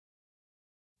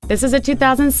This is a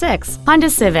 2006 Honda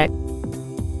Civic.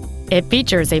 It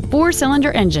features a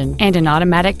 4-cylinder engine and an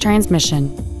automatic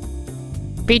transmission.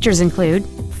 Features include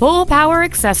full power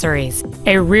accessories,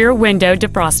 a rear window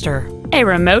defroster, a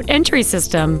remote entry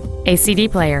system, a CD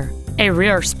player, a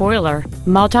rear spoiler,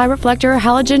 multi-reflector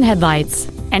halogen headlights,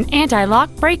 an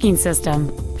anti-lock braking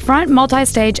system, front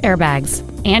multi-stage airbags,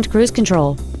 and cruise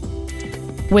control.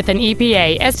 With an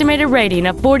EPA estimated rating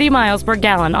of 40 miles per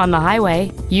gallon on the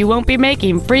highway, you won't be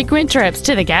making frequent trips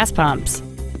to the gas pumps.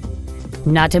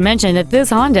 Not to mention that this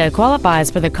Honda qualifies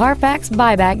for the Carfax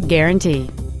buyback guarantee.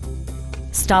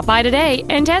 Stop by today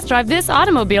and test drive this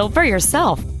automobile for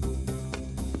yourself.